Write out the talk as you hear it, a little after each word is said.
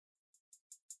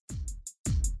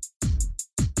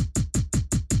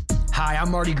Hi,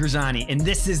 I'm Marty Grisani, and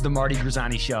this is The Marty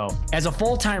Grisani Show. As a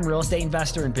full-time real estate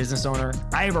investor and business owner,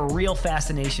 I have a real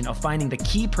fascination of finding the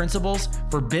key principles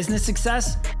for business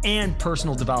success and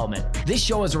personal development. This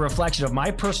show is a reflection of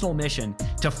my personal mission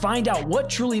to find out what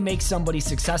truly makes somebody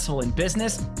successful in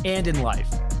business and in life.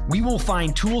 We will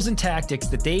find tools and tactics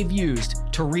that they've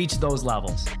used to reach those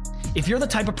levels. If you're the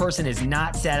type of person who is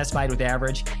not satisfied with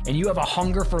average and you have a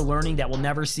hunger for learning that will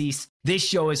never cease, this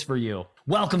show is for you.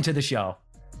 Welcome to the show.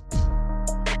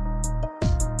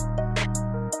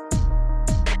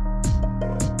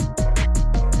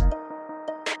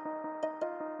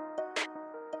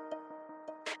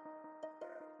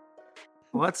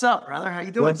 What's up, brother? How you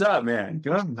doing? What's up, man?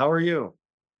 Good. How are you?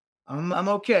 I'm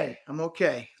okay. I'm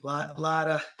okay. A lot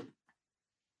of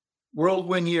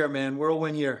whirlwind year, man.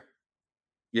 Whirlwind year.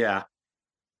 Yeah.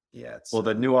 Yeah. It's, Well,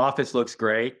 the new office looks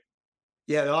great.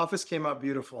 yeah, the office came out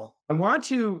beautiful. I want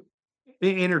to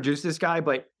introduce this guy,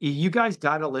 but you guys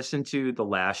got to listen to the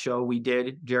last show we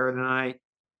did, Jared and I,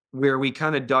 where we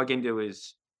kind of dug into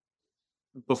his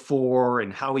before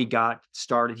and how he got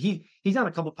started. He's on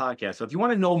a couple podcasts. So if you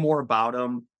want to know more about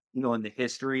him, in the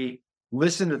history,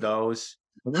 listen to those.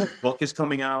 The book is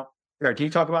coming out. Can you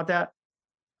talk about that?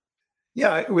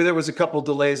 Yeah, there was a couple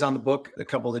delays on the book. A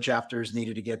couple of the chapters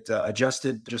needed to get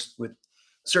adjusted just with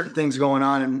certain things going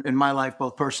on in my life,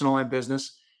 both personal and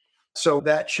business. So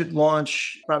that should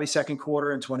launch probably second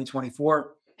quarter in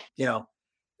 2024.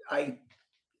 I'm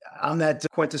that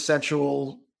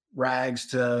quintessential rags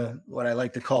to what I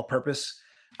like to call purpose.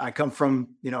 I come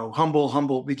from,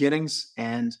 humble beginnings,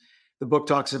 and the book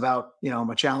talks about,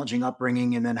 my challenging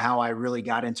upbringing and then how I really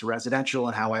got into residential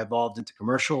and how I evolved into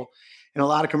commercial, and a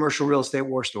lot of commercial real estate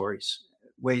war stories,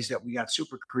 ways that we got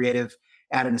super creative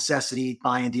out of necessity,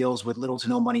 buying deals with little to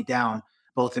no money down,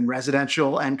 both in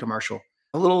residential and commercial.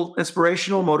 A little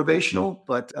inspirational, motivational,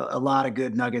 but a lot of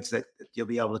good nuggets that you'll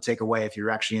be able to take away if you're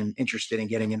actually interested in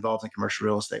getting involved in commercial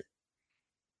real estate.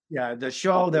 Yeah, the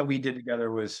show that we did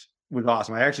together was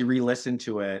awesome. I actually re-listened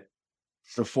to it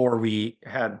before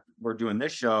we're doing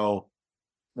this show,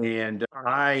 and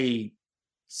I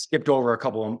skipped over a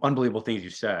couple of unbelievable things you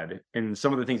said. And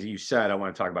some of the things that you said, I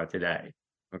want to talk about today.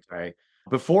 Okay.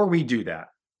 Before we do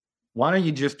that, why don't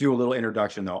you just do a little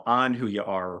introduction though on who you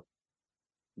are,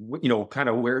 kind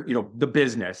of where, the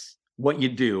business, what you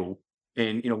do,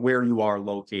 and, where you are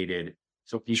located.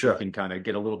 So people can kind of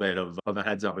get a little bit of a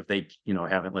heads up if they,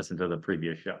 haven't listened to the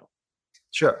previous show.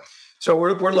 Sure. So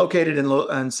we're located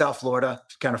in South Florida,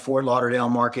 kind of Fort Lauderdale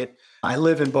market. I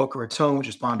live in Boca Raton, which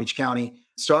is Palm Beach County.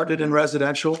 Started in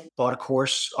residential, bought a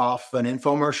course off an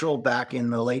infomercial back in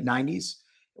the late 90s.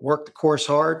 Worked the course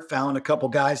hard, found a couple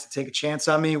guys to take a chance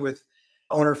on me with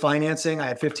owner financing. I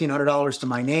had $1,500 to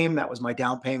my name. That was my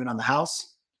down payment on the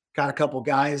house. Got a couple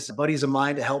guys, buddies of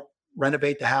mine, to help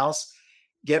renovate the house,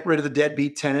 get rid of the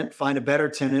deadbeat tenant, find a better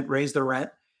tenant, raise the rent.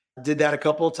 Did that a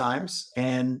couple of times.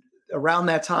 And around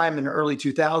that time in the early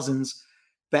 2000s,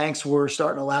 banks were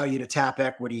starting to allow you to tap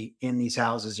equity in these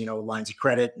houses, lines of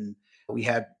credit. And we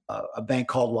had a bank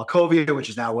called Wachovia, which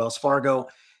is now Wells Fargo.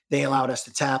 They allowed us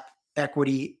to tap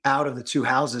equity out of the two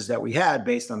houses that we had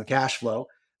based on the cash flow.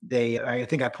 I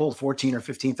think I pulled $14,000 or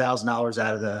 $15,000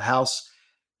 out of the house.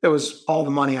 It was all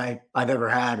the money I've ever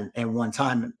had at one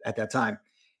time at that time.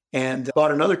 And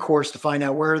bought another course to find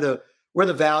out where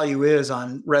the value is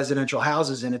on residential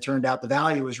houses. And it turned out the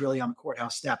value was really on the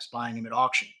courthouse steps, buying them at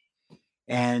auction.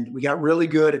 And we got really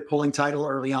good at pulling title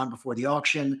early on before the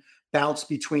auction, bounced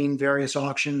between various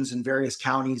auctions in various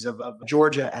counties of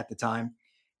Georgia at the time.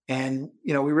 And,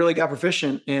 we really got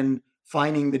proficient in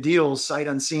finding the deals sight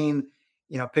unseen,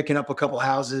 picking up a couple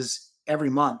houses every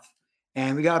month.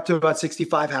 And we got up to about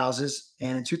 65 houses.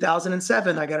 And in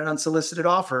 2007, I got an unsolicited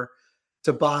offer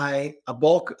to buy a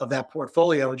bulk of that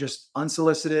portfolio, just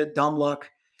unsolicited, dumb luck.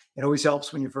 It always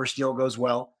helps when your first deal goes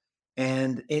well.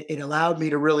 And it allowed me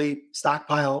to really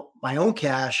stockpile my own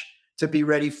cash to be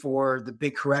ready for the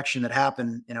big correction that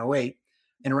happened in 2008.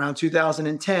 And around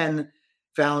 2010,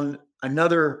 found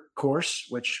another course,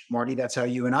 which, Marty, that's how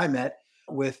you and I met,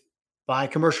 with buy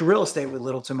commercial real estate with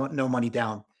little to no money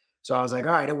down. So I was like,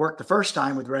 all right, it worked the first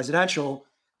time with residential.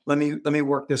 Let me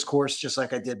work this course just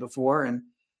like I did before. And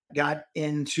got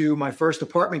into my first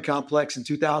apartment complex in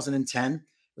 2010. It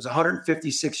was a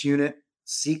 156 unit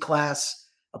C-class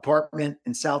apartment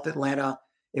in South Atlanta.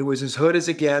 It was as hood as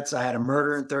it gets. I had a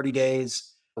murder in 30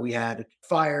 days. We had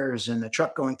fires and a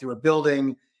truck going through a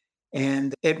building,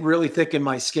 and it really thickened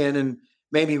my skin and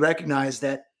made me recognize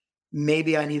that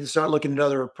maybe I need to start looking at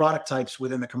other product types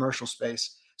within the commercial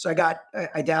space. So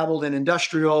I dabbled in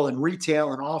industrial and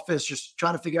retail and office, just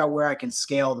trying to figure out where I can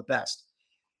scale the best.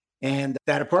 And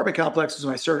that apartment complex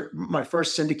was my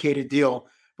first syndicated deal,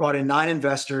 brought in 9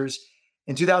 investors.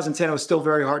 In 2010, it was still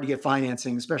very hard to get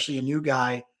financing, especially a new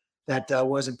guy that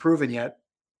wasn't proven yet,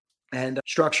 and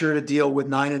structured a deal with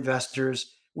 9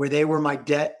 investors where they were my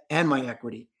debt and my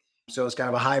equity. So it's kind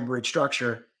of a hybrid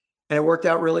structure. And it worked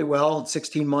out really well. In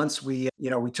 16 months, we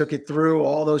took it through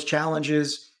all those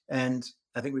challenges. And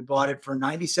I think we bought it for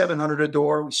 9,700 a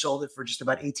door. We sold it for just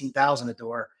about 18,000 a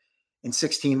door in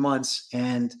 16 months.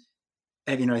 And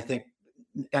I think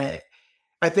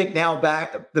now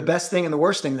back, the best thing and the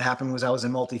worst thing that happened was I was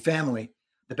in multifamily.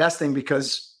 The best thing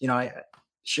because,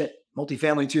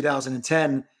 multifamily in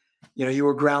 2010, you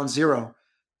were ground zero.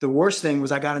 The worst thing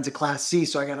was I got into Class C,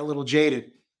 so I got a little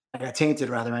jaded. I got tainted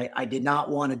rather. I did not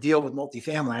want to deal with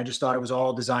multifamily. I just thought it was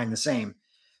all designed the same.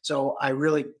 So I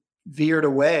really veered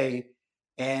away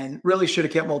and really should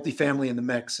have kept multifamily in the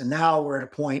mix. And now we're at a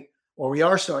point where we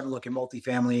are starting to look at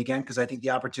multifamily again because I think the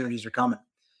opportunities are coming.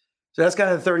 So that's kind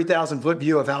of the 30,000 foot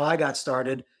view of how I got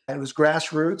started. And it was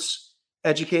grassroots,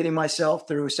 educating myself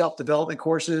through self-development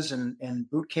courses and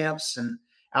boot camps and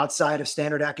outside of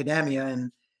standard academia.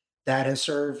 And that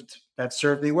served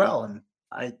me well. And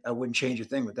I wouldn't change a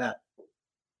thing with that.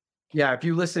 Yeah, if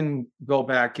you go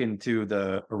back into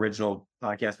the original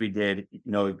podcast we did,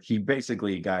 he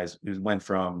basically, guys, went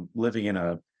from living in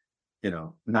a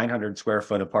 900 square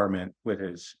foot apartment with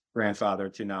his grandfather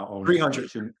to now owning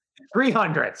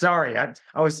 300. Sorry, I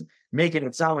was making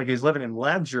it sound like he was living in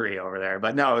luxury over there,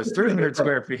 but no, it was 300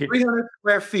 square feet. 300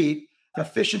 square feet,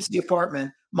 efficiency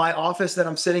apartment. My office that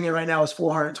I'm sitting in right now is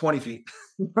 420 feet.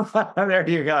 There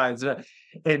you go.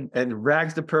 And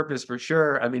rags to purpose for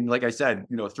sure. I mean, like I said,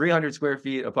 300 square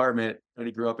feet apartment that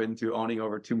he grew up into, owning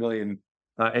over 2 million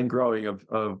and growing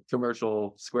of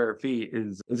commercial square feet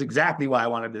is exactly why I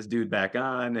wanted this dude back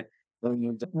on.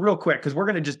 Real quick, because we're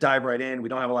going to just dive right in. We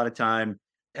don't have a lot of time.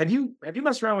 Have you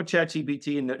messed around with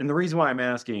ChatGPT? And the reason why I'm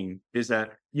asking is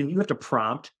that you have to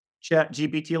prompt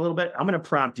ChatGPT a little bit. I'm going to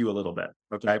prompt you a little bit,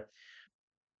 okay?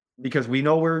 Because we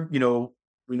know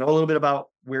we know a little bit about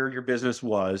where your business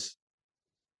was.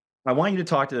 I want you to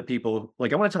talk to the people.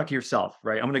 Like, I want to talk to yourself,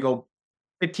 right? I'm going to go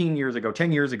 15 years ago,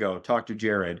 10 years ago, talk to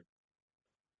Jared,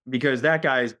 because that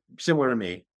guy's similar to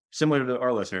me, similar to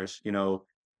our listeners,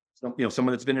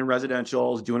 someone that's been in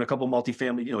residentials, doing a couple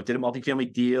multifamily, did a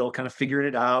multifamily deal, kind of figuring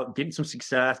it out, getting some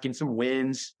success, getting some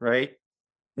wins, right?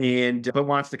 But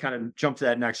wants to kind of jump to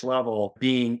that next level,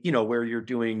 being, where you're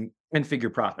doing 10-figure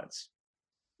profits.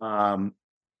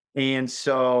 And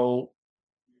so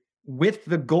with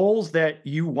the goals that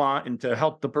you want and to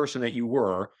help the person that you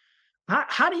were,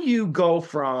 how do you go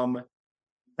from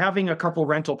having a couple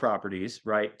rental properties,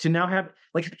 right, to now how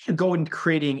do you go and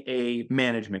creating a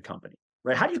management company,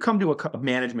 right? How do you come to a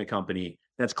management company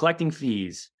that's collecting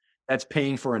fees, that's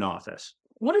paying for an office?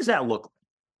 What does that look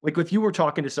like? Like if you were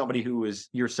talking to somebody who was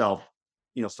yourself,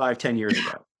 5-10 years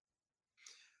ago.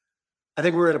 I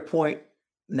think we're at a point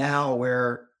now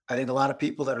where I think a lot of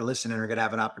people that are listening are going to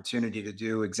have an opportunity to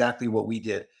do exactly what we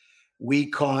did. We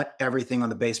caught everything on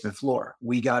the basement floor.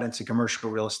 We got into commercial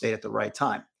real estate at the right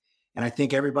time. And I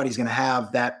think everybody's going to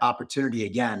have that opportunity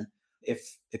again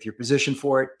if you're positioned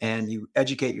for it and you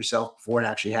educate yourself before it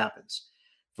actually happens.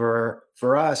 For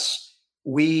us,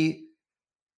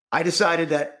 I decided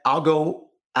that I'll go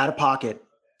out of pocket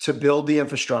to build the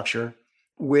infrastructure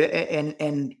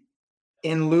and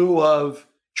in lieu of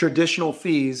traditional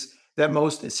fees that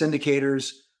most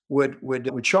syndicators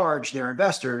would charge their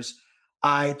investors.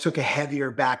 I took a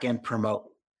heavier back end promote.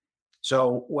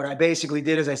 So what I basically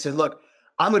did is I said, look,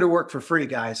 I'm going to work for free,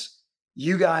 guys.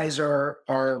 You guys are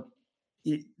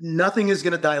nothing is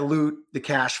going to dilute the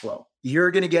cash flow.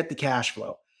 You're going to get the cash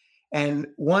flow. And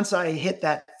once I hit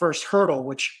that first hurdle,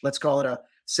 which let's call it a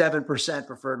 7%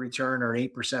 preferred return or an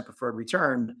 8% preferred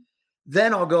return,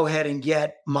 then I'll go ahead and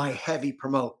get my heavy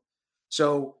promote.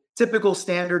 So typical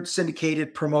standard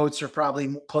syndicated promotes are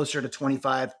probably closer to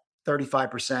 25,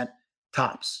 35%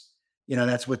 tops.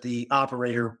 That's what the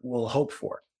operator will hope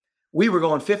for. We were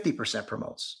going 50%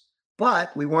 promotes,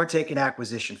 but we weren't taking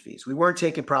acquisition fees. We weren't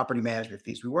taking property management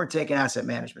fees. We weren't taking asset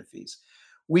management fees.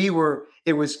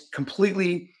 It was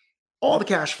completely all the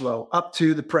cash flow up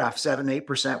to the pref, 7,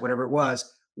 8%, whatever it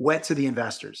was, went to the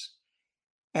investors.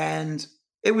 And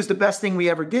it was the best thing we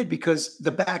ever did because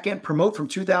the back end promote from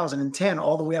 2010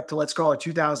 all the way up to, let's call it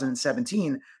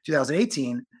 2017,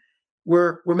 2018,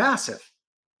 were massive.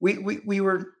 We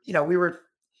were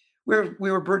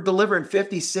delivering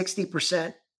 50,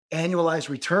 60% annualized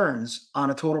returns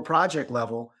on a total project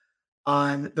level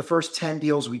on the first 10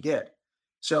 deals we did.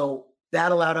 So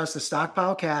that allowed us to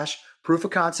stockpile cash, proof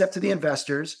of concept to the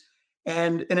investors.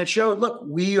 And it showed, look,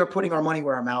 we are putting our money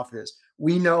where our mouth is.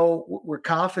 We know, we're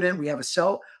confident, we have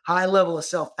a high level of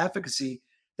self-efficacy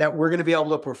that we're going to be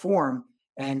able to perform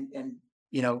and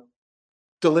you know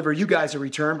deliver you guys a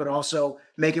return, but also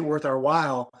make it worth our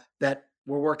while that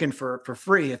we're working for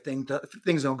free if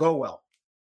things don't go well.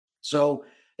 So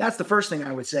that's the first thing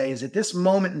I would say is at this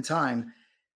moment in time,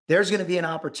 there's going to be an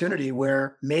opportunity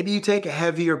where maybe you take a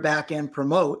heavier back end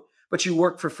promote, but you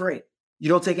work for free. You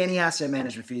don't take any asset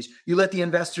management fees. You let the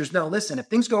investors know, listen, if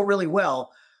things go really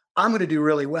well, I'm going to do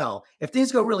really well. If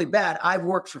things go really bad, I've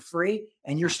worked for free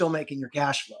and you're still making your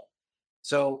cash flow.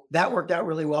 So that worked out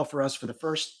really well for us for the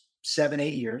first 7,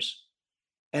 8 years.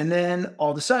 And then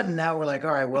all of a sudden now we're like,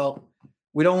 all right, well,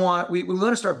 we want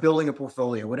to start building a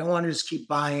portfolio. We don't want to just keep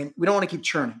buying. We don't want to keep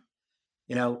churning,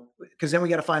 because then we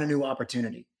got to find a new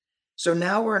opportunity. So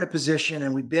now we're in a position,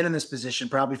 and we've been in this position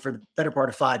probably for the better part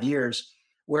of 5 years,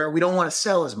 where we don't want to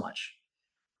sell as much.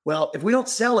 Well, if we don't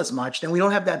sell as much, then we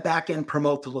don't have that back end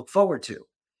promote to look forward to.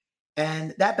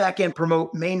 And that back end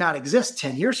promote may not exist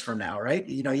 10 years from now, right?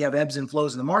 You have ebbs and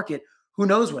flows in the market. Who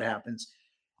knows what happens?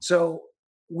 So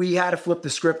we had to flip the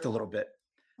script a little bit.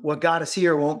 What got us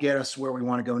here won't get us where we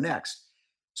want to go next.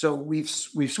 So we've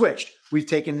switched. We've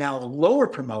taken now the lower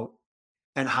promote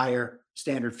and higher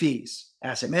standard fees,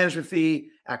 asset management fee,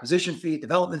 acquisition fee,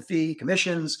 development fee,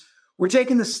 commissions. We're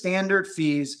taking the standard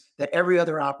fees that every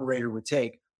other operator would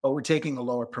take, but we're taking a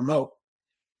lower promote.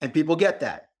 And people get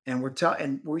that. And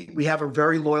we have a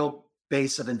very loyal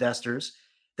base of investors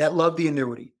that love the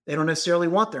annuity. They don't necessarily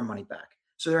want their money back.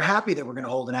 So they're happy that we're going to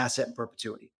hold an asset in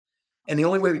perpetuity. And the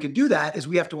only way we can do that is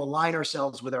we have to align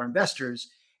ourselves with our investors.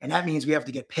 And that means we have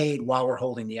to get paid while we're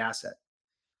holding the asset.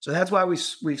 So that's why we've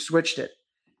switched it.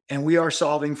 And we are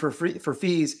solving for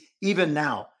fees even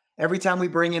now. Every time we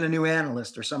bring in a new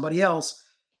analyst or somebody else,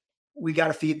 we got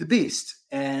to feed the beast.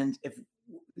 And if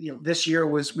this year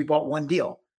we bought one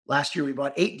deal. Last year we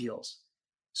bought 8 deals.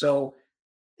 So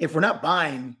if we're not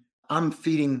buying, I'm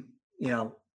feeding,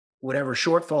 whatever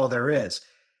shortfall there is.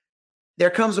 There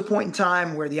comes a point in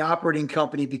time where the operating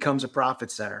company becomes a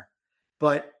profit center.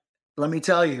 But let me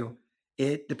tell you,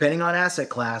 depending on asset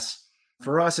class,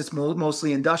 for us, it's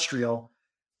mostly industrial.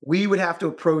 We would have to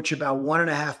approach about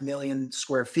 1.5 million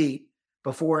square feet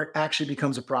before it actually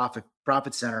becomes a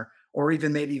profit center, or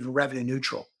even maybe even revenue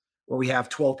neutral, where we have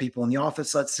 12 people in the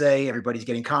office, let's say, everybody's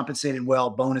getting compensated well,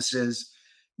 bonuses,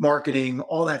 marketing,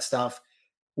 all that stuff.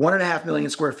 1.5 million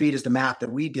square feet is the math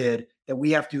that we did that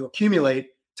we have to accumulate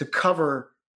to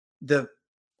cover the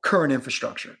current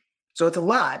infrastructure. So it's a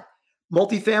lot.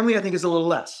 Multifamily, I think, is a little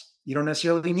less. You don't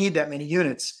necessarily need that many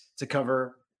units to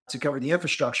cover the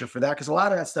infrastructure for that, because a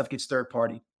lot of that stuff gets third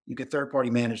party. You can third party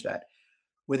manage that.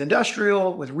 With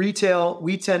industrial, with retail,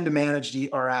 we tend to manage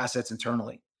our assets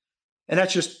internally. And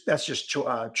that's just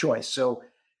choice. So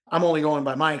I'm only going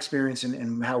by my experience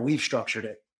and how we've structured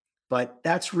it. But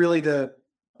that's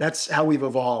how we've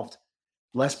evolved.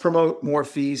 Less promote, more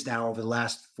fees now over the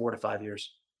last 4 to 5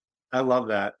 years. I love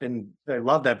that. And I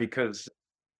love that because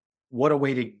what a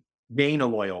way to gain a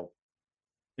loyal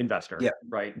investor,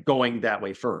 right? Going that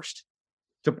way first.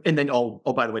 And then,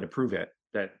 by the way, to prove it,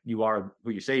 that you are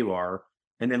who you say you are.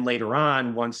 And then later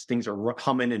on, once things are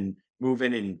humming and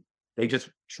moving and they just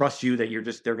trust you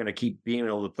that they're going to keep being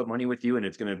able to put money with you and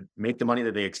it's going to make the money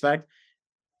that they expect.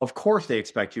 Of course, they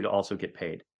expect you to also get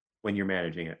paid when you're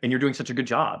managing it, and you're doing such a good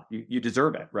job. You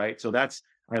deserve it, right? So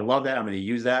I love that. I'm going to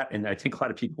use that, and I think a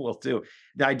lot of people will too.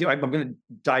 I'm going to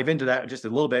dive into that just a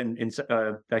little bit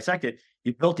and dissect it.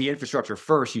 You built the infrastructure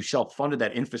first. You self-funded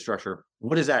that infrastructure.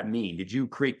 What does that mean? Did you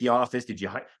create the office? Did you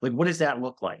what does that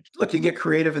look like? Look, you get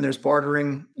creative, and there's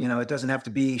bartering. It doesn't have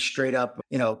to be straight up,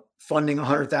 funding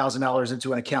 $100,000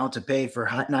 into an account to pay for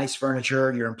nice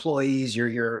furniture, your employees,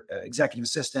 your executive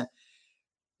assistant.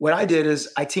 What I did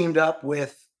is I teamed up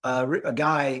with a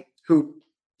guy who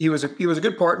he was a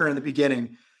good partner in the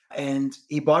beginning, and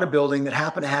he bought a building that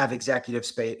happened to have executive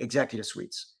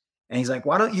suites. And he's like,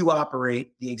 why don't you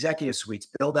operate the executive suites,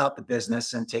 build out the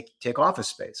business, and take office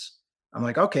space? I'm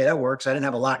like, okay, that works. I didn't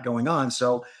have a lot going on.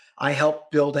 So I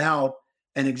helped build out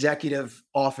an executive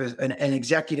office, an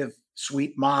executive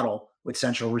suite model with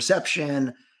central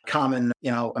reception, common,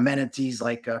 amenities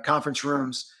like conference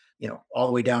rooms, all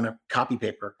the way down to copy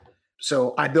paper.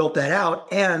 So I built that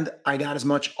out, and I got as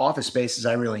much office space as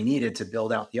I really needed to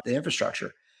build out the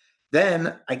infrastructure.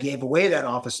 Then I gave away that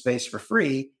office space for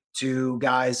free to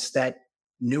guys that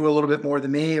knew a little bit more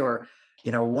than me, or,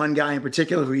 one guy in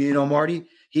particular who, Marty,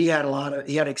 he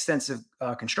had extensive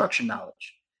construction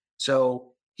knowledge.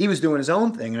 So he was doing his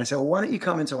own thing. And I said, well, why don't you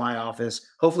come into my office?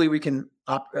 Hopefully we can,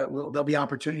 there'll be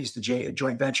opportunities to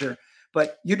joint venture,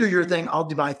 But you do your thing, I'll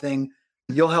do my thing.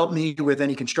 You'll help me with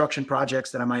any construction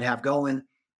projects that I might have going,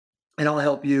 and I'll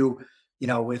help you,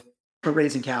 with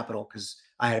raising capital because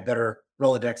I had a better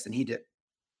Rolodex than he did.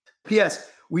 P.S.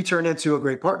 We turned into a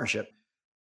great partnership,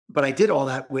 but I did all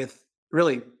that with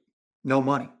really no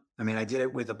money. I mean, I did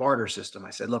it with a barter system.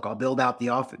 I said, look, I'll build out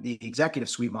the executive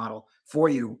suite model for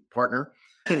you, partner.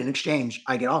 And in exchange,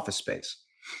 I get office space.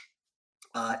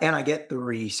 And I get the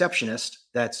receptionist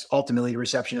that's ultimately the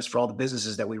receptionist for all the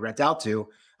businesses that we rent out to.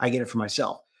 I get it for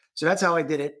myself. So that's how I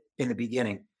did it in the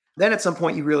beginning. Then at some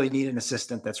point, you really need an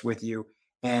assistant that's with you,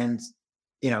 and,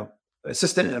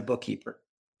 assistant and a bookkeeper.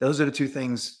 Those are the two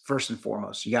things first and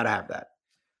foremost. You got to have that.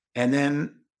 And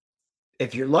then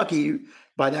if you're lucky,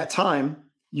 by that time,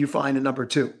 you find a number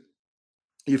two.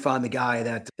 You find the guy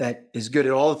that is good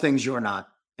at all the things you're not.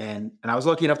 And I was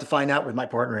lucky enough to find out with my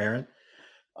partner, Aaron.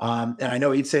 And I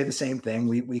know he'd say the same thing.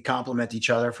 We complement each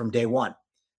other from day one.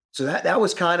 So that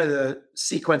was kind of the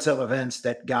sequence of events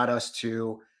that got us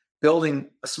to building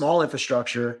a small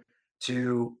infrastructure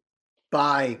to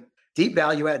buy deep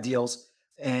value add deals,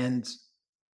 and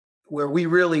where we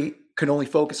really could only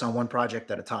focus on one project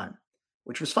at a time,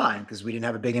 which was fine because we didn't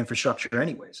have a big infrastructure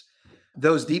anyways.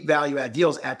 Those deep value add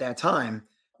deals at that time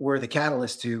were the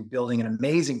catalyst to building an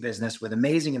amazing business with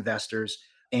amazing investors,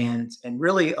 and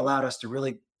really allowed us to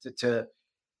really to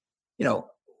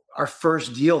our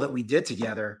first deal that we did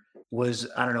together was,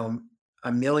 I don't know,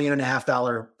 $1.5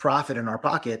 million profit in our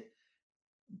pocket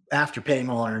after paying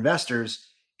all our investors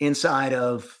inside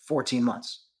of 14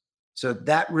 months. So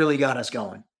that really got us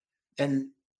going. And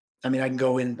I mean,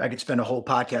 I could spend a whole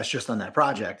podcast just on that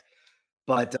project,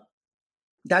 but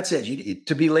that's it.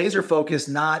 To be laser focused,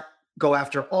 not go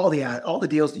after all the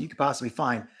deals that you could possibly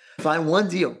find. Find one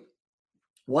deal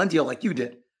like you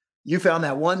did. You found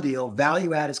that one deal,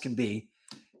 value add as can be,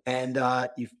 and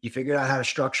you figured out how to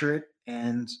structure it.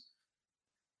 And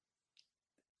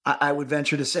I would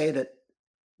venture to say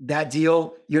that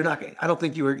deal, I don't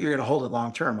think you're going to hold it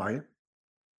long term, are you?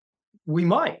 We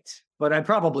might, but I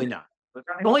probably not. But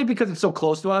only because it's so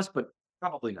close to us, but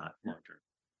probably not long term.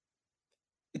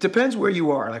 It depends where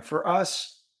you are. Like for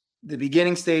us, the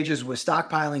beginning stages was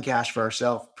stockpiling cash for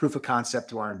ourselves, proof of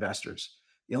concept to our investors.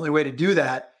 The only way to do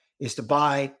that is to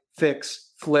buy,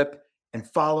 fix, flip, and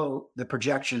follow the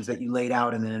projections that you laid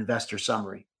out in an investor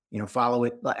summary. Follow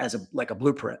it as like a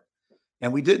blueprint.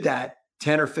 And we did that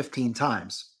 10 or 15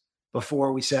 times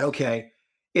before we said, okay,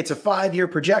 it's a 5-year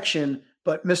projection,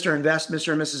 but Mr. and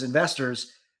Mrs.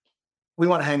 Investors, we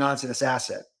want to hang on to this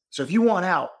asset. So if you want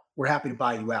out, we're happy to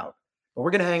buy you out. But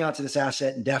we're going to hang on to this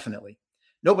asset indefinitely.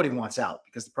 Nobody wants out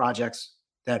because the projects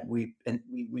that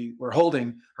we're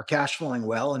holding are cash flowing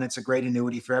well, and it's a great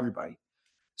annuity for everybody.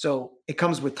 So it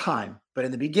comes with time. But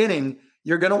in the beginning,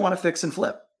 you're going to want to fix and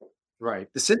flip. Right.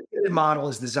 The syndicated model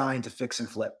is designed to fix and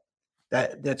flip.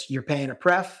 That's you're paying a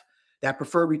pref, that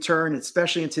preferred return,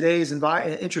 especially in today's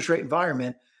interest rate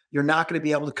environment, you're not going to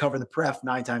be able to cover the pref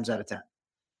 9 times out of 10,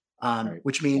 right.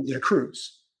 Which means it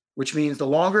accrues, which means the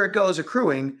longer it goes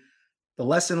accruing, the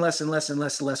less and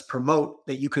less promote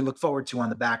that you can look forward to on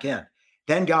the back end.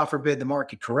 Then, God forbid, the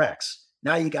market corrects.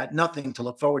 Now you got nothing to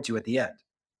look forward to at the end.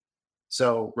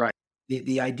 So right.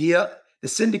 The idea, the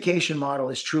syndication model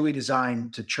is truly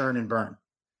designed to churn and burn.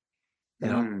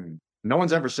 No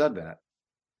one's ever said that.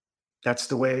 That's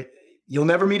the way. You'll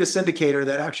never meet a syndicator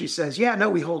that actually says, yeah, no,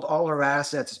 we hold all our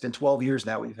assets. It's been 12 years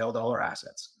now. We've held all our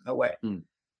assets. No way. And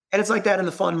it's like that in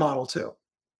the fund model too.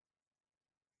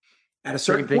 At a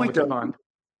certain point, though,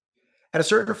 at a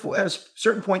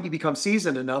certain point, you become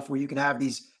seasoned enough where you can have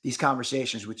these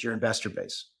conversations with your investor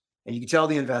base, and you can tell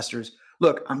the investors,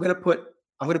 look, I'm going to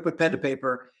put pen to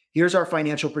paper. Here's our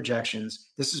financial projections.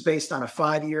 This is based on a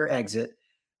 5-year exit.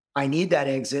 I need that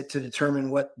exit to determine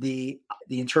what the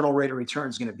internal rate of return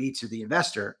is going to be to the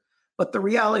investor. But the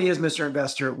reality is, Mr.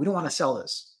 Investor, we don't want to sell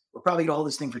this. We're probably going to hold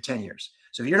this thing for 10 years.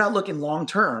 So if you're not looking long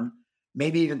term,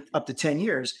 maybe even up to 10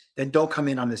 years, then don't come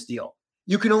in on this deal.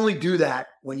 You can only do that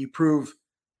when you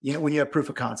when you have proof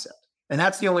of concept. And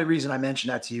that's the only reason I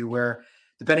mentioned that to you, where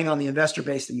depending on the investor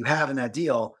base that you have in that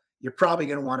deal, you're probably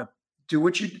going to want to do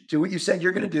what you said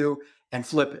you're going to do and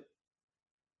flip it.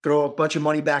 Throw a bunch of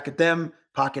money back at them,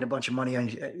 pocket a bunch of money on,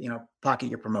 pocket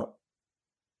your promote,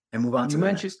 and move on to the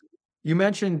next. You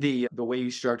mentioned the way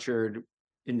you structured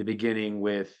in the beginning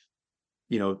with,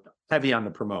 heavy on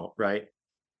the promote, right?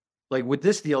 Like with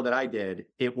this deal that I did,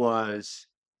 it was,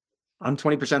 I'm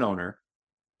 20% owner.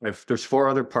 If there's 4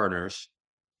 other partners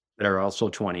that are also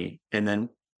 20, and then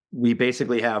we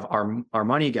basically have our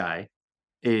money guy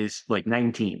is like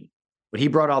 19, but he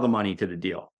brought all the money to the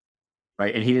deal.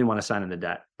 Right. And he didn't want to sign on the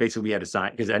debt. Basically, we had to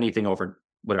sign because anything over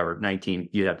whatever, 19,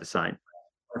 you'd have to sign.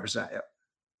 100%. Yeah.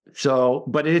 So,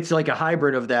 but it's like a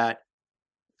hybrid of that.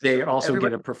 They also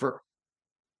get a prefer.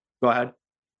 Go ahead.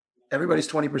 Everybody's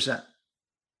 20%.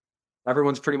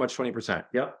 Everyone's pretty much 20%.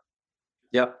 Yep.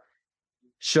 Yep.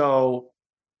 So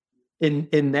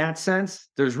in that sense,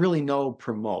 there's really no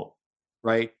promote,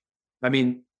 right? I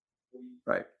mean,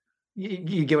 Right.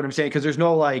 you get what I'm saying? Because there's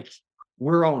no like,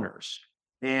 we're owners.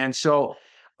 And so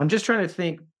I'm just trying to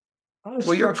think.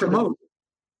 Well, your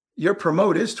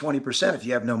promote is 20% if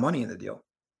you have no money in the deal.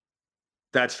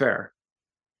 That's fair.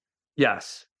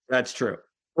 Yes, that's true.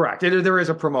 Correct. There is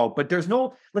a promote, but there's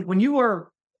no, like when you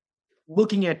are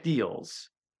looking at deals,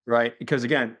 right? Because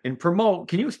again, in promote,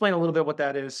 can you explain a little bit what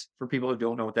that is for people who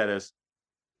don't know what that is?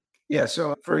 Yeah.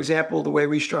 So, for example, the way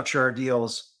we structure our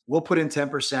deals, we'll put in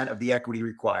 10% of the equity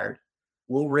required.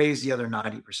 We'll raise the other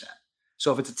 90%.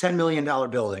 So, if it's a $10 million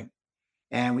building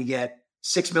and we get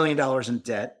 $6 million in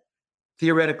debt,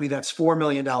 theoretically, that's $4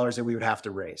 million that we would have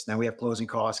to raise. Now we have closing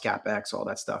costs, CapEx, all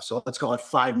that stuff. So, let's call it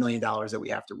 $5 million that we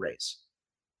have to raise,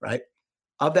 right?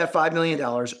 Of that $5 million,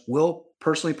 we'll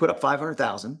personally put up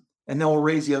 500,000 and then we'll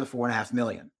raise the other 4.5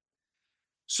 million.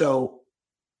 So,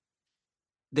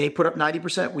 they put up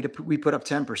 90%, we put up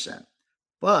 10%.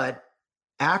 But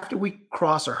after we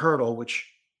cross a hurdle, which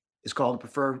is called a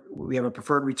preferred, we have a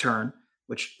preferred return,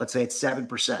 which let's say it's 7%.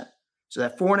 So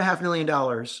that $4.5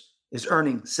 million is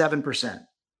earning 7%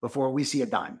 before we see a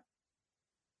dime.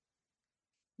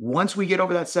 Once we get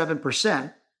over that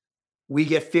 7%, we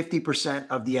get 50%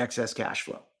 of the excess cash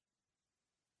flow.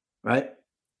 Right?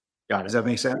 Got Does it. that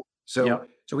make sense? So, Yep.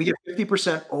 so we get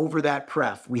 50% over that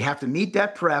pref. We have to meet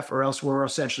that pref or else we're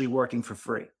essentially working for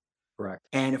free. Correct.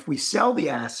 And if we sell the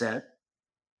asset,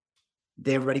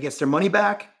 everybody gets their money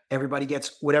back. Everybody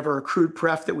gets whatever accrued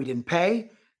pref that we didn't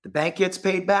pay. The bank gets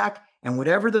paid back. And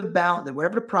whatever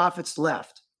the profits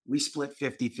left, we split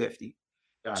 50-50.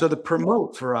 So the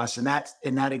promote for us in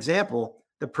that example,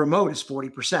 the promote is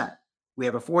 40%. We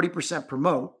have a 40%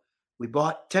 promote. We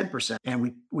bought 10%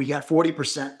 and we got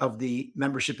 40% of the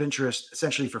membership interest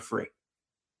essentially for free.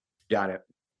 Got it.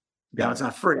 Now it's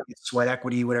not free, it's sweat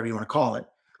equity, whatever you want to call it.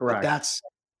 Correct. But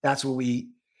that's what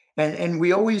and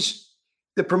we always,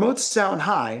 the promotes sound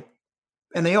high,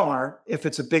 and they are if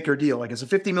it's a bigger deal. Like it's a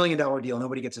 $50 million deal,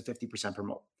 nobody gets a 50%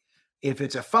 promote. If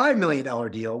it's a $5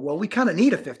 million deal, well, we kind of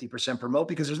need a 50% promote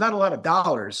because there's not a lot of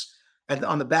dollars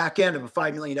on the back end of a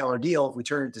 $5 million deal. If we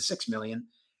turn it to $6 million,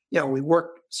 we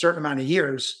work a certain amount of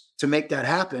years to make that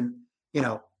happen.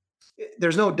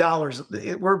 There's no dollars.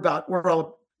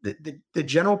 The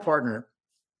general partner,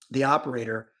 the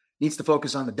operator needs to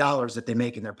focus on the dollars that they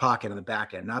make in their pocket on the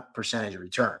back end, not percentage of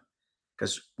return,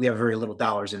 because we have very little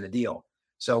dollars in the deal.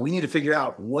 So we need to figure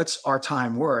out what's our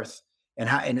time worth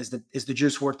and is the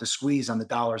juice worth the squeeze on the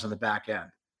dollars on the back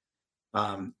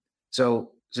end.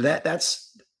 So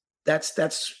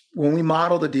that's when we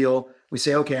model the deal, we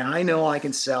say, okay, I know I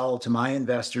can sell to my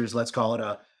investors, let's call it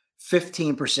a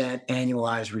 15%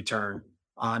 annualized return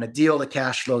on a deal that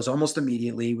cash flows almost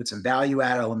immediately with some value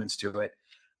add elements to it.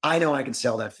 I know I can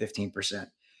sell that 15%.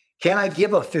 Can I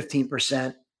give a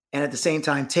 15% and at the same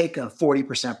time take a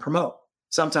 40% promote?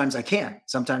 Sometimes I can.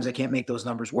 Sometimes I can't make those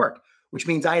numbers work, which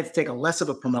means I have to take a less of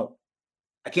a promote.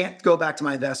 I can't go back to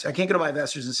my investor. I can't go to my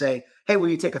investors and say, hey, will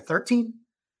you take a 13?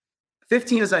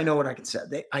 15 is I know what I can sell.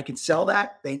 I can sell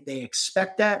that. They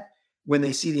expect that. When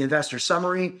they see the investor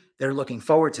summary, they're looking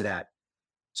forward to that.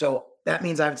 So that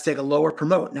means I have to take a lower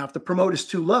promote. Now, if the promote is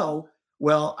too low,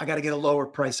 well, I got to get a lower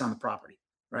price on the property,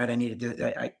 right? I need to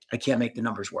do. I can't make the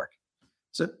numbers work.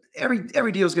 So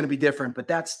every deal is going to be different, but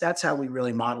that's how we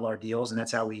really model our deals, and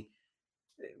that's how we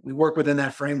work within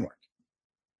that framework.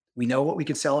 We know what we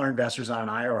can sell our investors on an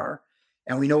IRR,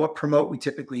 and we know what promote we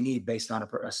typically need based on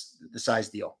the size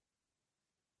deal.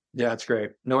 Yeah, that's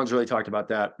great. No one's really talked about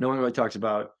that. No one really talks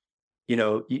about,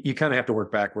 you kind of have to work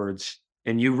backwards,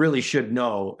 and you really should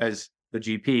know as the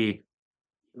GP,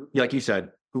 like you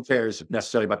said, who cares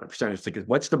necessarily about the percentage? Because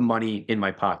what's the money in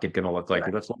my pocket going to look like?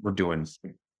 Right. That's what we're doing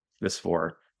this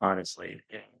for, honestly.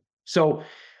 So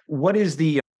what is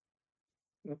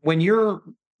when you're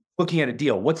looking at a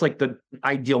deal, what's like the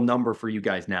ideal number for you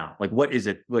guys now? Like, what is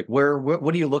it? Like, what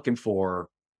are you looking for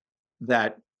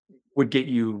that would get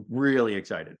you really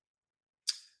excited?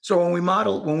 So when we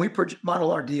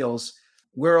model our deals,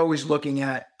 we're always looking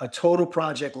at a total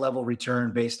project level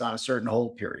return based on a certain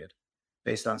hold period,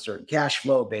 based on certain cash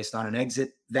flow, based on an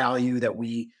exit value that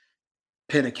we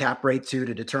pin a cap rate to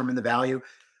determine the value.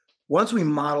 Once we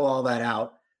model all that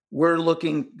out, we're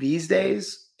looking these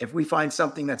days, if we find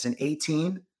something that's an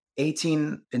 18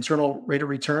 internal rate of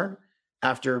return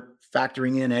after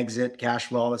factoring in exit, cash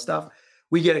flow, all that stuff,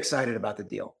 we get excited about the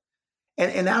deal.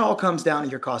 And that all comes down to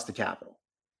your cost of capital.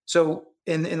 So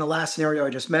in the last scenario I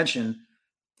just mentioned,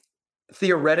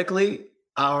 theoretically,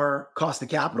 our cost of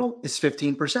capital is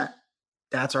 15%.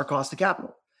 That's our cost of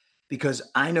capital because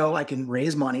I know I can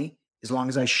raise money as long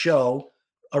as I show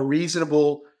a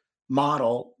reasonable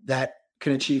model that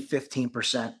can achieve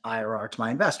 15% IRR to my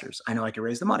investors. I know I can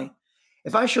raise the money.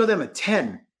 If I show them a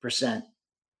 10%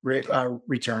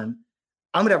 return,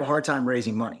 I'm going to have a hard time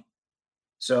raising money.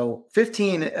 So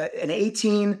 15, an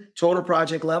 18 total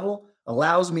project level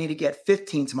allows me to get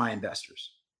 15 to my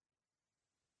investors.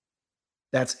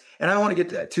 And I don't want to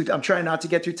get I'm trying not to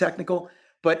get too technical,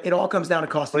 but it all comes down to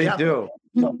cost of capital.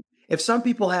 If some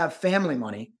people have family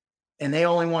money and they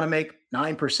only want to make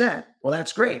 9%, well,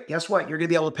 that's great. Guess what? You're going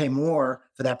to be able to pay more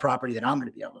for that property than I'm going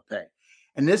to be able to pay.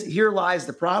 And here lies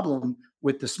the problem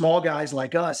with the small guys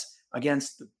like us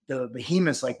against the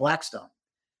behemoths like Blackstone.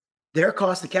 Their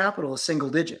cost of capital is single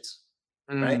digits,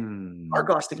 right? Our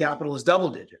cost of capital is double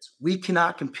digits. We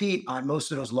cannot compete on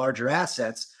most of those larger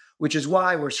assets, which is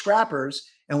why we're scrappers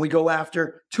and we go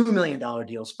after $2 million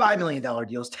deals, $5 million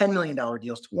deals, $10 million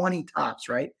deals, 20 tops,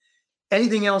 right?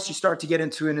 Anything else, you start to get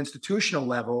into an institutional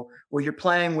level where you're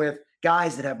playing with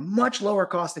guys that have much lower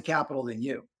cost of capital than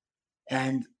you.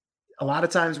 And a lot of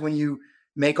times when you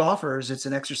make offers, it's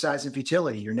an exercise in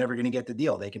futility. You're never going to get the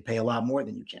deal. They can pay a lot more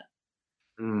than you can.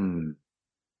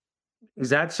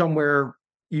 Is that somewhere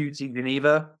you see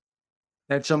Geneva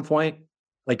at some point?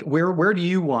 Like where do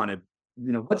you want to,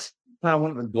 what's kind of one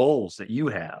of the goals that you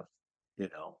have,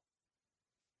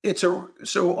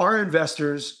 So our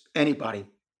investors, anybody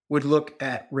would look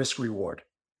at risk reward,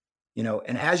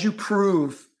 and as you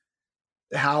prove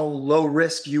how low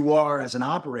risk you are as an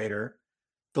operator,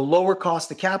 the lower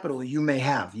cost of capital you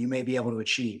may be able to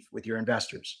achieve with your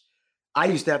investors. I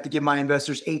used to have to give my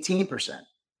investors 18%.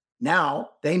 Now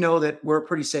they know that we're a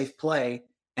pretty safe play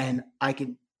and I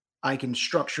can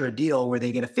structure a deal where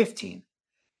they get a 15.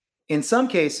 In some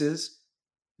cases,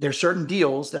 there's certain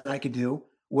deals that I could do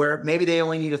where maybe they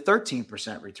only need a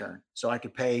 13% return. So I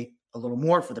could pay a little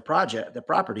more for the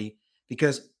property,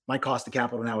 because my cost of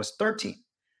capital now is 13,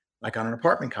 like on an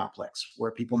apartment complex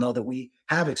where people know that we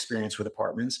have experience with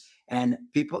apartments, and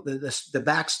the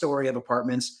backstory of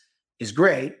apartments is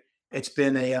great. It's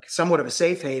been a somewhat of a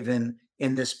safe haven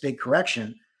in this big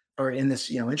correction or in this,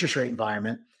 interest rate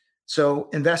environment. So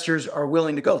investors are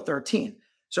willing to go 13.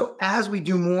 So as we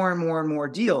do more and more and more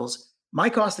deals, my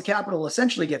cost of capital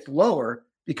essentially gets lower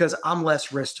because I'm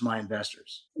less risk to my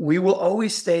investors. We will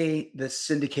always stay the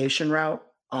syndication route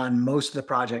on most of the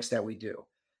projects that we do.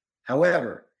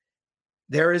 However,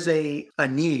 there is a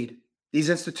need. These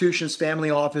institutions,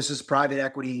 family offices, private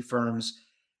equity firms,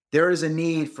 there is a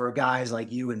need for guys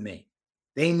like you and me.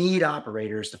 They need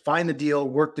operators to find the deal,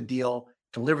 work the deal,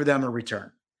 deliver them a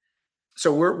return.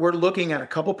 So we're looking at a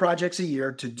couple projects a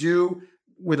year to do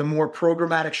with a more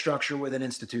programmatic structure with an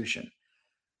institution.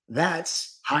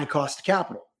 That's high cost of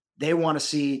capital. They want to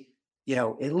see,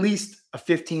 at least a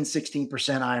 15, 16%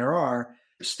 IRR,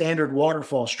 standard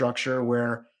waterfall structure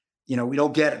where, we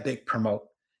don't get a big promote.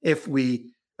 If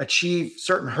we achieve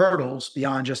certain hurdles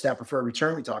beyond just that preferred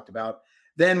return we talked about,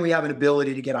 then we have an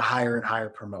ability to get a higher and higher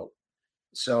promote.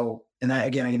 So, and that,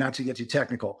 again, not to get too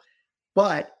technical,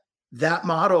 but that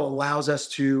model allows us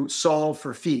to solve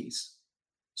for fees.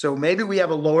 So maybe we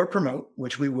have a lower promote,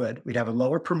 which we'd have a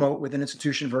lower promote with an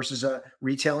institution versus a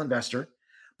retail investor,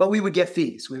 but we would get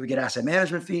fees. We would get asset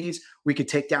management fees. We could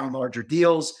take down larger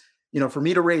deals. For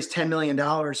me to raise $10 million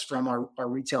from our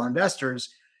retail investors,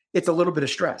 it's a little bit of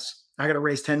stress. I got to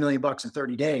raise $10 million in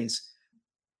 30 days.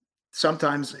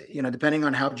 Sometimes, depending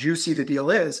on how juicy the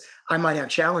deal is, I might have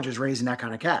challenges raising that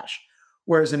kind of cash.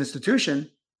 Whereas an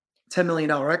institution, $10 million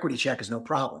equity check is no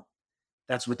problem.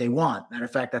 That's what they want. Matter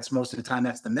of fact, that's most of the time,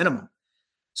 that's the minimum.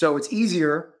 So it's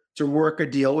easier to work a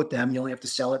deal with them. You only have to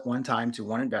sell it one time to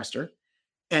one investor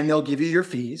and they'll give you your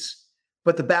fees,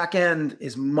 but the back end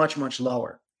is much, much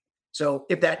lower. So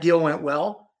if that deal went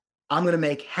well, I'm going to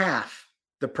make half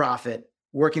the profit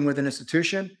working with an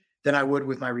institution than I would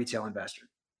with my retail investor.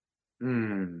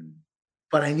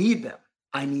 But I need them.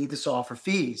 I need to solve for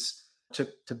fees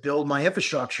to build my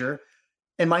infrastructure.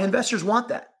 And my investors want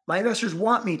that. My investors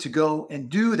want me to go and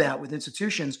do that with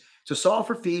institutions to solve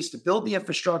for fees, to build the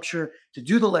infrastructure, to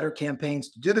do the letter campaigns,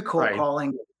 to do the cold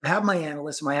calling, have my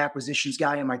analysts, my acquisitions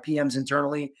guy, and my PMs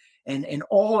internally, and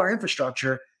all our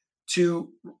infrastructure to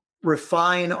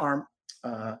refine our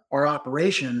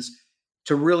operations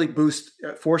to really boost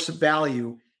force of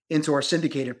value into our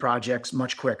syndicated projects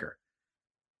much quicker.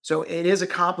 So it is a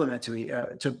compliment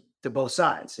to both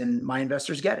sides, and my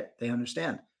investors get it. They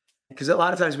understand, because a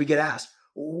lot of times we get asked,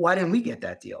 Why didn't we get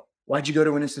that deal? Why'd you go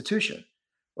to an institution?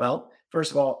 Well,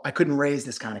 first of all, I couldn't raise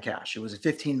this kind of cash. It was a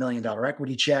 $15 million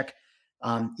equity check.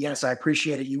 Yes, I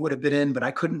appreciate it. You would have been in, but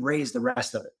I couldn't raise the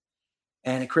rest of it.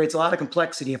 And it creates a lot of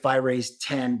complexity if I raise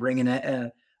 10, bringing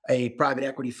a private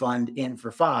equity fund in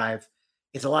for 5.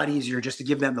 It's a lot easier just to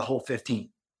give them the whole 15.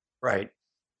 Right.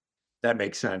 That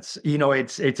makes sense.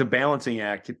 It's a balancing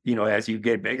act. As you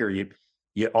get bigger,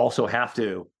 you also have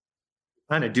to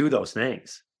kind of do those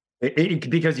things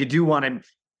because you do want to.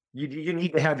 You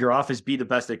need to have your office be the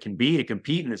best it can be to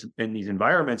compete in these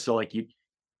environments. So hey,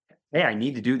 I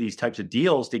need to do these types of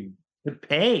deals to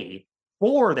pay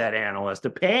for that analyst, to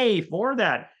pay for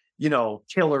that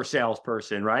killer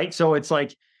salesperson, right? So it's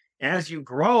like as you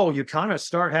grow, you kind of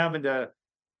start having to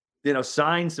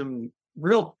sign some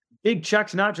real big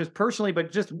checks, not just personally,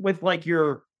 but just with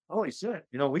your holy shit,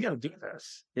 we got to do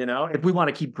this, if we want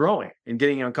to keep growing and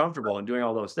getting uncomfortable and doing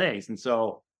all those things. And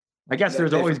so I guess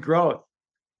there's always growth.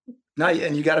 No,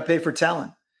 and you got to pay for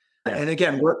talent. Yeah. And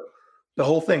again, the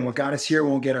whole thing, what got us here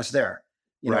won't get us there.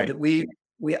 Right.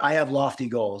 I have lofty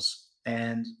goals,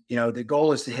 and the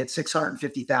goal is to hit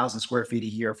 650,000 square feet a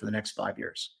year for the next 5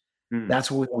 years. That's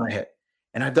what we want to hit.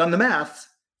 And I've done the math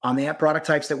on the product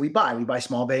types that we buy. We buy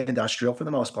small bay industrial for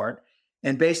the most part.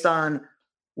 And based on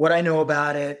what I know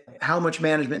about it, how much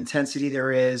management intensity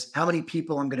there is, how many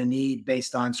people I'm going to need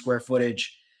based on square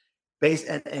footage,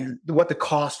 and what the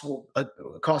cost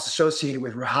associated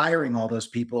with hiring all those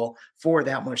people for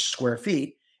that much square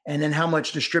feet, and then how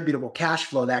much distributable cash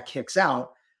flow that kicks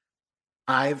out.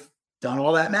 I've done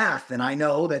all that math, and I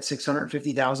know that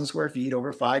 650,000 square feet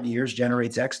over 5 years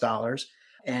generates X dollars,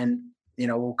 and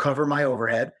will cover my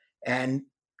overhead and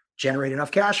generate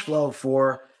enough cash flow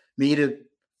for me to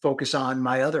focus on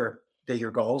my other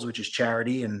bigger goals, which is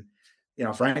charity and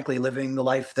frankly, living the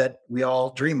life that we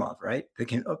all dream of, right?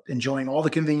 Enjoying all the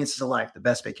conveniences of life, the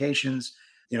best vacations,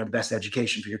 the best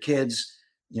education for your kids,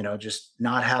 just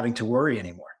not having to worry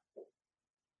anymore.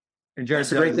 And Jared,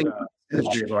 that's a great thing.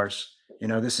 Industry of ours,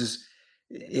 this is,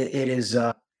 it is,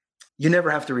 you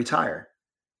never have to retire.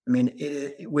 I mean,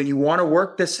 when you want to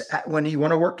work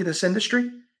in this industry,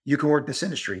 you can work this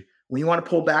industry. When you want to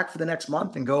pull back for the next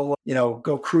month and go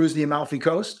cruise the Amalfi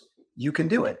Coast, you can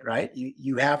do it, right?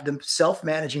 You have the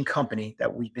self-managing company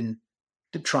that we've been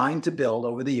trying to build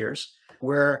over the years,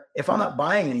 where if I'm not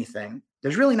buying anything,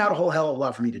 there's really not a whole hell of a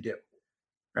lot for me to do,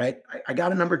 right? I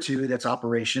got a number 2 that's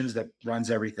operations, that runs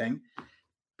everything.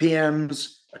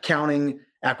 PMs, accounting,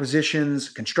 acquisitions,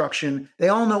 construction, they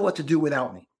all know what to do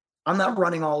without me. I'm not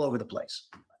running all over the place.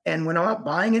 And when I'm not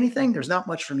buying anything, there's not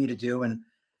much for me to do. And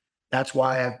that's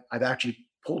why I've actually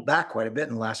pulled back quite a bit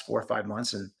in the last 4 or 5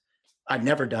 months. And I've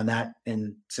never done that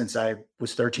since I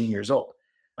was 13 years old.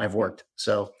 I've worked.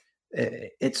 So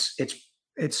it's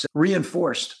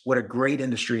reinforced what a great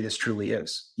industry this truly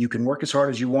is. You can work as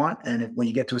hard as you want. And when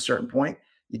you get to a certain point,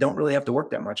 you don't really have to work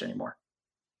that much anymore.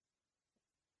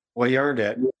 Well, you earned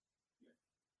it.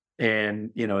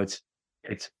 And, it's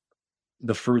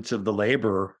the fruits of the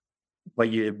labor, but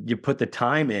you put the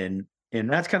time in, and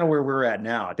that's kind of where we're at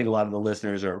now. I think a lot of the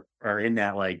listeners are in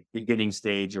that beginning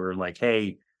stage, or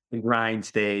hey, the grind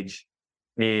stage,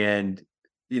 and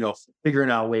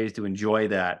figuring out ways to enjoy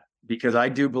that. Because I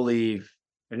do believe,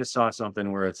 I just saw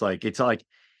something where it's like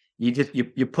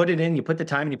you put it in, you put the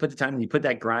time, and you put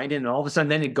that grind in, and all of a sudden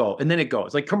then it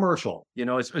goes like commercial,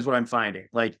 is what I'm finding.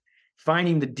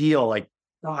 Finding the deal,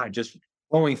 just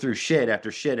going through shit after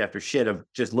shit after shit of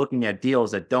just looking at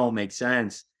deals that don't make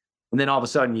sense. And then all of a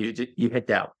sudden you hit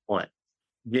that one.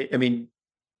 I mean,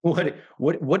 what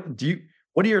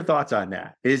are your thoughts on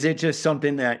that? Is it just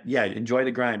something that, enjoy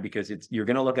the grind, because you're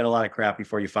going to look at a lot of crap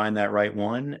before you find that right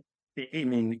one? I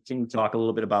mean, can you talk a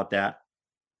little bit about that?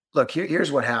 Look,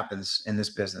 here's what happens in this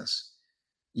business.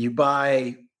 You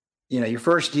buy, your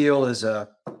first deal is a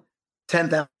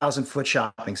 10,000 foot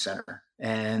shopping center,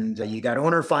 and you got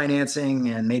owner financing,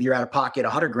 and maybe you're out of pocket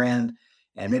 $100,000,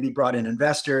 and maybe brought in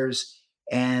investors,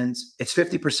 and it's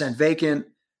 50% vacant.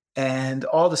 And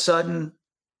all of a sudden,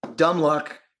 dumb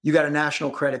luck, you got a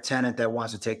national credit tenant that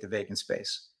wants to take the vacant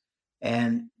space.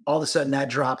 And all of a sudden that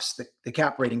drops, the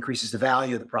cap rate increases the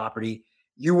value of the property.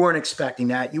 You weren't expecting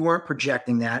that. You weren't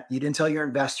projecting that. You didn't tell your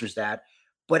investors that,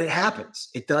 but it happens.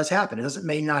 It does happen. It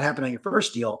may not happen on your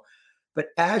first deal, but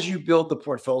as you build the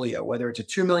portfolio, whether it's a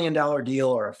 $2 million deal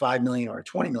or a $5 million or a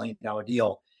 $20 million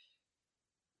deal,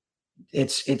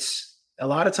 it's a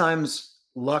lot of times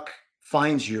luck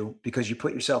finds you because you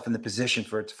put yourself in the position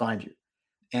for it to find you.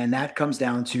 And that comes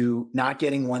down to not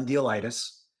getting one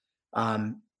deal-itis.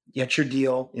 Get your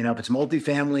deal. If it's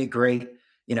multifamily, great.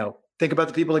 Think about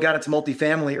the people that got into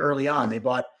multifamily early on. They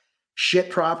bought shit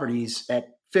properties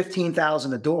at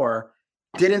 15,000 a door,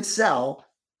 didn't sell.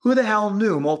 Who the hell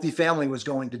knew multifamily was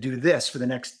going to do this for the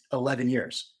next 11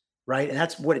 years, right? And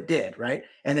that's what it did, right?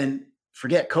 And then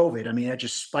forget COVID. I mean, it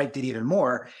just spiked it even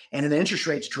more. And then the interest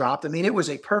rates dropped. I mean, it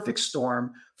was a perfect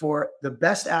storm for the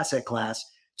best asset class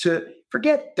to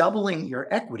forget doubling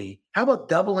your equity. How about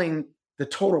doubling the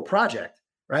total project,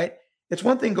 right? It's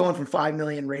one thing going from 5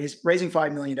 million, raising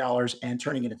 $5 million and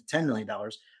turning it into $10 million.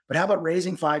 But how about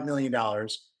raising $5 million,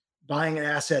 buying an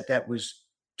asset that was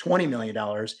 $20 million,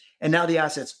 and now the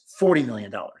asset's $40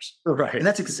 million. Right. And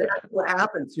that's exactly what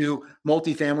happened to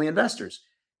multifamily investors.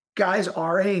 Guys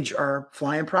our age are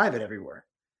flying private everywhere.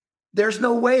 There's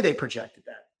no way they projected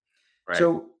that. Right.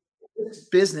 So this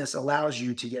business allows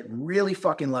you to get really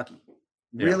fucking lucky,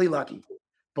 really lucky.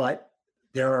 But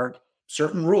there are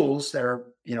certain rules that are,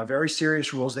 very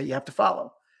serious rules that you have to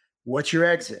follow. What's your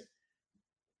exit?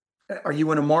 Are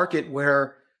you in a market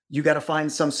where you got to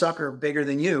find some sucker bigger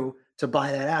than you to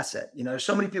buy that asset? There's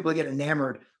so many people that get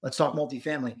enamored. Let's talk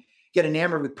multifamily, get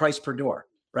enamored with price per door,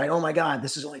 right? Oh my God,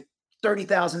 this is only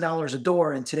 $30,000 a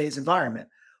door in today's environment.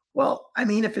 Well, I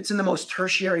mean, if it's in the most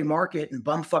tertiary market in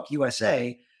bumfuck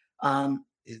USA,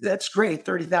 that's great,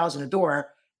 30,000 a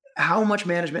door. How much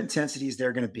management intensity is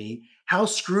there going to be? How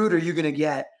screwed are you going to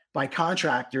get by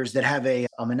contractors that have a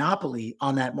monopoly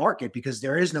on that market because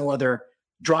there is no other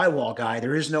drywall guy,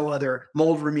 there is no other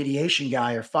mold remediation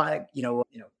guy or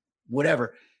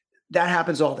whatever. That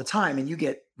happens all the time, and you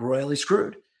get royally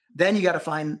screwed. Then you got to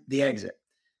find the exit.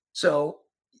 So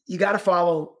you got to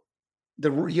follow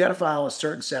a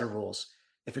certain set of rules.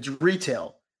 If it's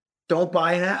retail, don't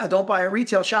buy a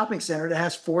retail shopping center that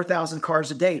has 4,000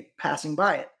 cars a day passing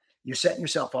by it. You're setting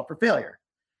yourself up for failure.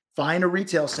 Find a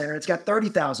retail center that's got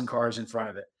 30,000 cars in front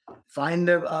of it. Find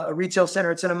a retail center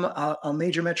that's in a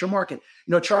major metro market.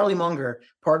 Charlie Munger,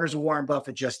 partners of Warren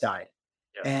Buffett, just died.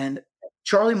 Yeah. And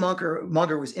Charlie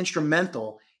Munger was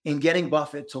instrumental in getting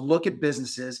Buffett to look at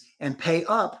businesses and pay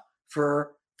up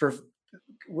for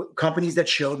companies that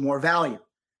showed more value.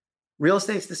 Real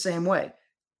estate's the same way.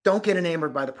 Don't get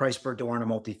enamored by the price per door in a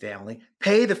multifamily.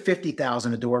 Pay the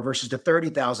 $50,000 a door versus the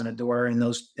 $30,000 a door in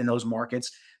those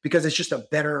markets because it's just a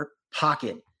better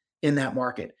pocket in that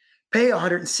market. Pay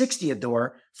 $160 a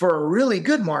door for a really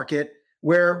good market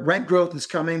where rent growth is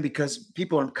coming because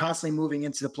people are constantly moving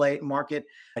into the market.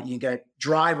 You get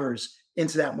drivers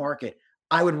into that market.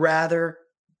 I would rather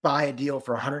buy a deal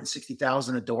for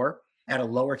 $160,000 a door at a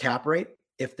lower cap rate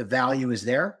if the value is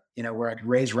there, where I could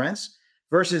raise rents,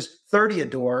 versus 30 a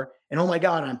door. And oh my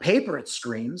God, on paper it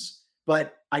screams,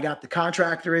 but I got the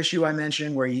contractor issue I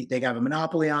mentioned where they got a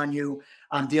monopoly on you.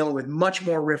 I'm dealing with much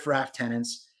more riffraff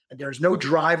tenants. There's no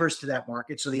drivers to that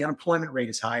market, so the unemployment rate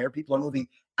is higher. People are moving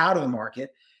out of the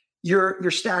market.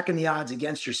 You're stacking the odds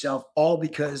against yourself, all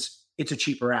because it's a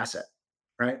cheaper asset,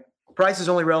 right? Price is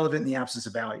only relevant in the absence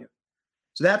of value.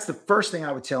 So that's the first thing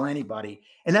I would tell anybody,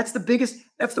 and that's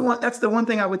the one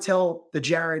thing I would tell the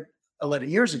Jared 11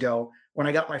 years ago when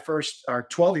I got my first, or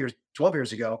 12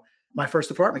 years ago, my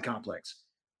first apartment complex.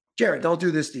 Jared, don't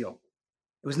do this deal.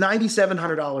 It was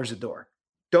 $9,700 a door.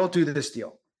 Don't do this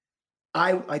deal.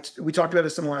 We talked about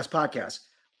this in the last podcast.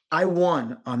 I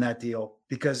won on that deal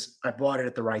because I bought it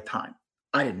at the right time.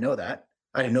 I didn't know that.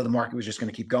 I didn't know the market was just going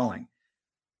to keep going,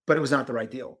 but it was not the right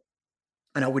deal.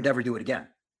 And I would never do it again.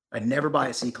 I'd never buy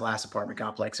a C-class apartment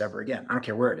complex ever again. I don't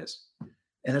care where it is.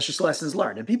 And it's just lessons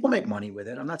learned. And people make money with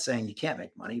it. I'm not saying you can't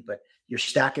make money, but you're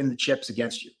stacking the chips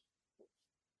against you.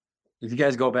 If you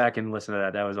guys go back and listen to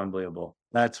that, that was unbelievable.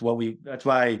 That's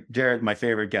why Jared's my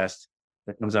favorite guest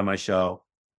that comes on my show.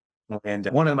 And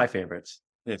one of my favorites.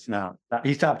 It's now,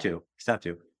 he's top two.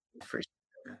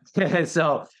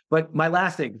 So, but my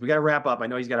last thing, we got to wrap up. I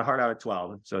know he's got a hard out at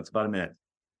 12, so it's about a minute.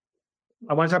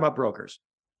 I want to talk about brokers.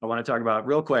 I want to talk about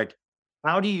real quick.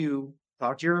 How do you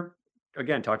talk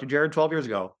to Jared 12 years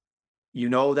ago? You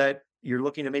know that you're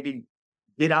looking to maybe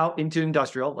get out into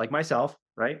industrial like myself,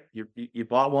 right? You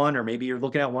bought one, or maybe you're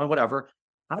looking at one, whatever.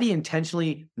 How do you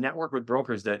intentionally network with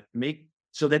brokers that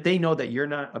so that they know that you're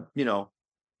not, you're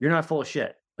not full of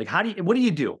shit? Like, what do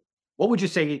you do? What would you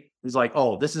say is like,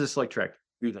 oh, this is a slick trick.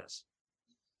 Do this.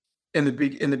 In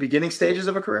the beginning stages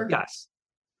of a career? Yes.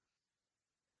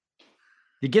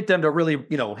 You get them to really,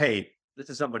 hey, this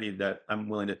is somebody that I'm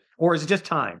willing to, or is it just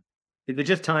time? Is it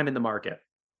just time in the market?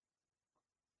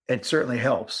 It certainly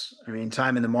helps. I mean,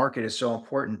 time in the market is so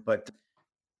important, but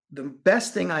the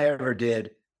best thing I ever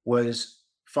did was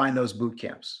find those boot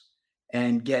camps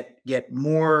and get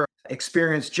more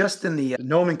experience just in the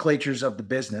nomenclatures of the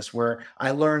business, where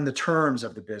I learned the terms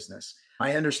of the business.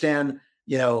 I understand,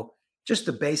 just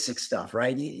the basic stuff,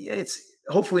 right? It's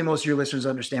hopefully most of your listeners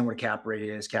understand what a cap rate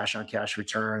is, cash on cash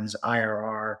returns,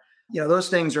 IRR. Those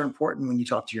things are important when you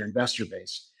talk to your investor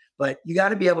base. But you got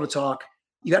to be able to talk,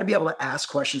 you got to be able to ask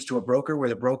questions to a broker where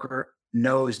the broker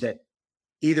knows that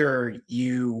either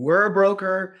you were a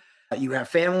broker, you have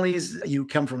families, you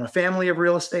come from a family of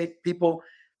real estate people.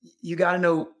 You got to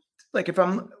know, like if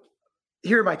I'm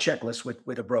here, my checklist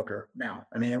with a broker now,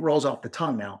 I mean, it rolls off the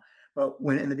tongue now. But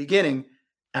when in the beginning,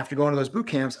 after going to those boot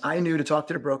camps, I knew to talk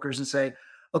to the brokers and say,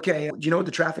 okay, do you know what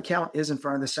the traffic count is in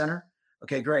front of the center?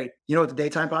 Okay, great. You know what the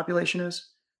daytime population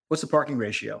is? What's the parking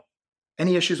ratio?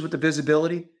 Any issues with the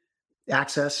visibility,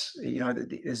 access?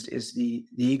 Is the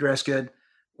egress good?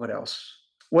 What else?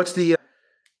 What's the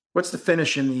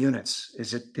finish in the units?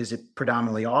 Is it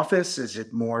predominantly office? Is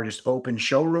it more just open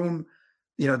showroom?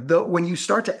 When you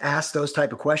start to ask those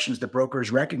type of questions, the brokers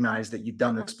recognize that you've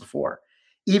done this before,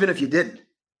 even if you didn't,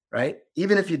 right?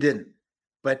 Even if you didn't,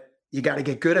 but you got to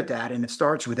get good at that. And it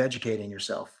starts with educating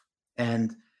yourself.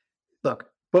 And look,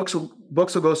 books will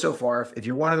go so far. If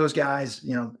you're one of those guys,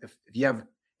 if you have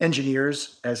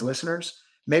engineers as listeners,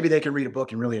 maybe they can read a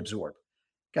book and really absorb.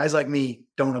 Guys like me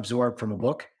don't absorb from a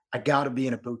book. I got to be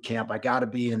in a boot camp. I got to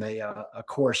be in a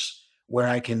course where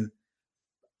I can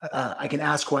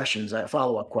ask questions,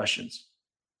 follow-up questions,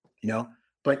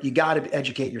 but you got to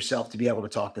educate yourself to be able to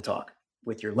talk the talk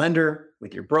with your lender,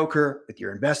 with your broker, with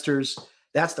your investors.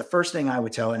 That's the first thing I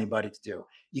would tell anybody to do.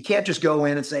 You can't just go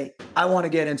in and say, I want to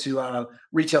get into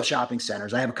retail shopping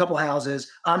centers. I have a couple of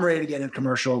houses. I'm ready to get in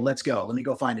commercial. Let's go. Let me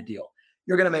go find a deal.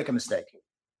 You're going to make a mistake.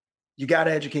 You got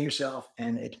to educate yourself.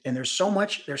 And there's so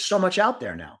much out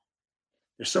there now.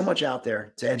 There's so much out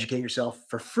there to educate yourself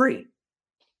for free.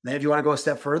 Then if you want to go a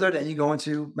step further, then you go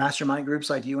into mastermind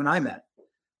groups like you and I met.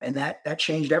 And that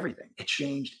changed everything. It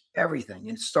changed everything.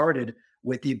 And it started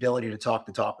with the ability to talk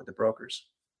the talk with the brokers.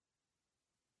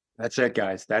 That's it,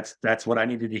 guys. That's what I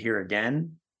needed to hear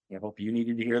again. I hope you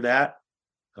needed to hear that.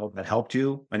 I hope that helped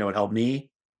you. I know it helped me.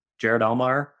 Jared,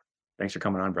 Elmar, thanks for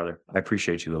coming on, brother. I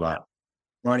appreciate you a lot.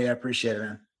 Ronnie, I appreciate it,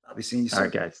 man. I'll be seeing you soon. All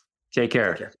right, guys. Take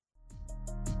care. Take care.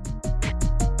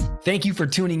 Thank you for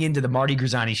tuning into the Marty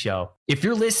Grisani Show. If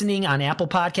you're listening on Apple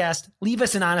Podcast, leave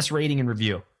us an honest rating and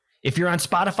review. If you're on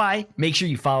Spotify, make sure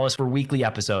you follow us for weekly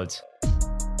episodes.